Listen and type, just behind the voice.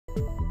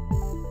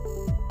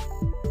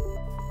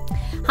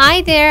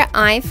Hi there,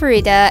 I'm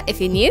Farida. If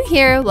you're new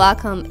here,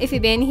 welcome. If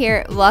you've been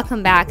here,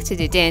 welcome back to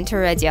the Dento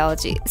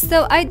Radiology.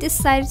 So I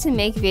decided to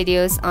make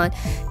videos on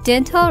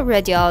dental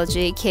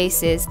radiology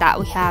cases that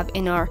we have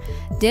in our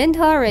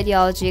dental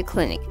radiology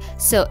clinic.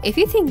 So if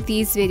you think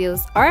these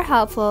videos are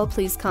helpful,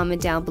 please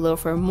comment down below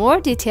for more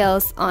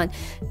details on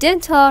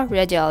dental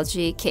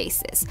radiology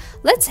cases.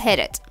 Let's hit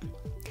it.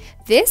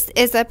 This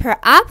is a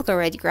per-apical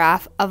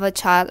radiograph of a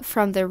child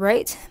from the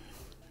right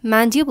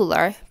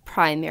mandibular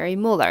primary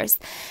molars.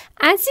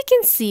 As you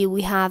can see,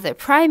 we have the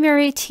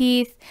primary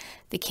teeth,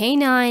 the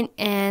canine,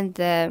 and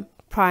the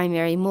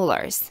primary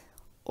molars,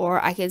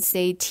 or I can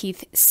say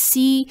teeth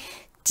C,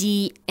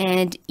 D,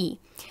 and E.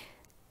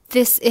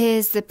 This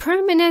is the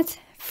permanent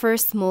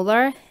first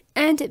molar,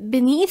 and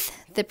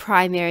beneath the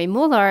primary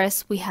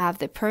molars, we have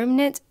the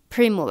permanent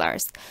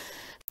premolars.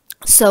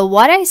 So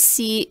what I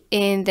see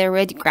in the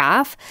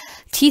radiograph,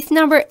 teeth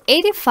number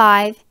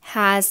 85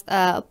 has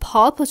a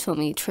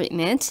pulpotomy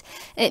treatment.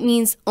 It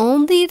means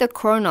only the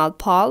coronal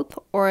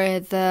pulp, or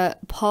the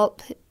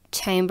pulp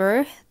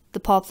chamber, the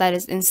pulp that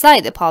is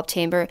inside the pulp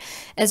chamber,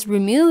 is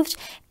removed,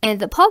 and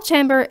the pulp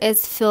chamber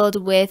is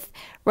filled with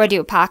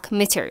radiopaque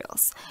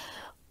materials.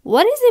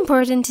 What is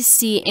important to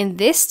see in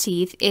this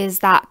teeth is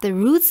that the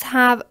roots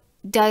have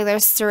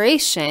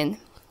dilaceration.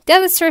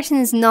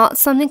 Dilaceration is not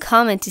something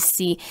common to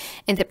see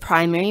in the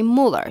primary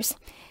molars.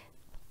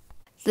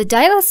 The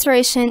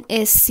dilaceration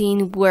is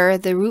seen where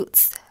the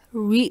roots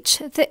reach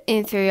the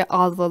inferior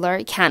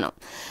alveolar canal.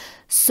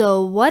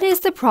 So what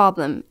is the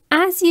problem?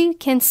 As you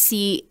can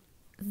see,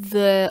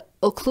 the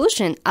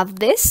occlusion of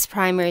this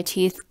primary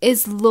teeth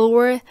is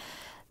lower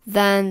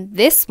than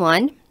this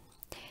one.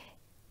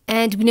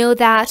 And we know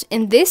that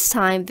in this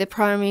time, the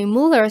primary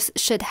molars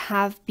should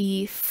have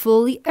been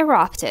fully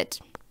erupted.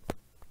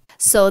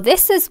 So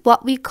this is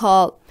what we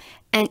call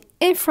an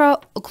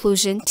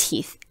infraocclusion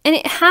teeth, and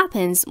it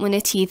happens when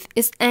a teeth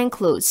is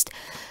enclosed.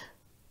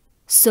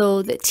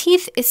 So the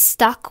teeth is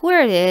stuck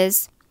where it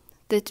is,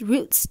 the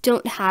roots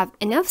don't have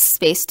enough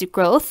space to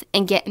grow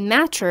and get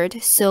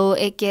matured, so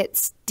it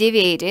gets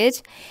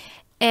deviated,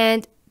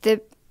 and the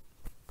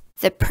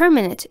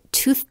permanent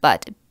tooth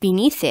bud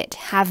beneath it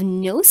have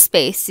no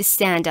space to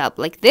stand up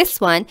like this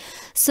one,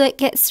 so it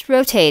gets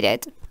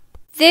rotated.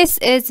 This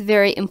is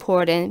very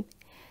important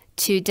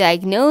to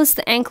diagnose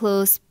the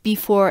enclosed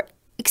before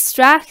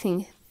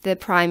extracting the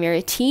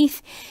primary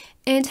teeth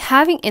and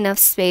having enough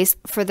space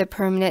for the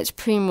permanent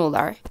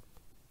premolar.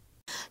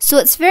 So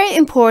it's very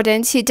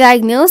important to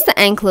diagnose the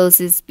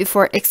encloses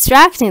before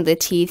extracting the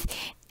teeth,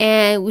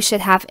 and we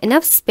should have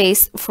enough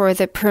space for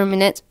the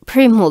permanent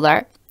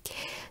premolar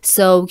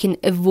so we can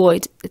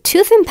avoid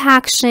tooth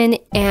impaction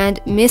and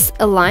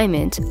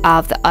misalignment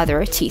of the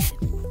other teeth.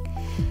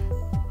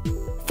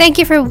 Thank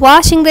you for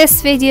watching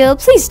this video.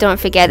 Please don't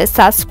forget to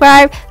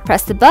subscribe,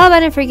 press the bell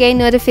button for getting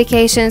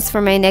notifications for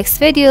my next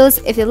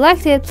videos. If you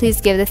liked it, please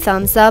give it a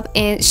thumbs up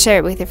and share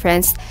it with your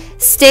friends.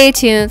 Stay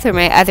tuned for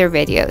my other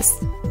videos.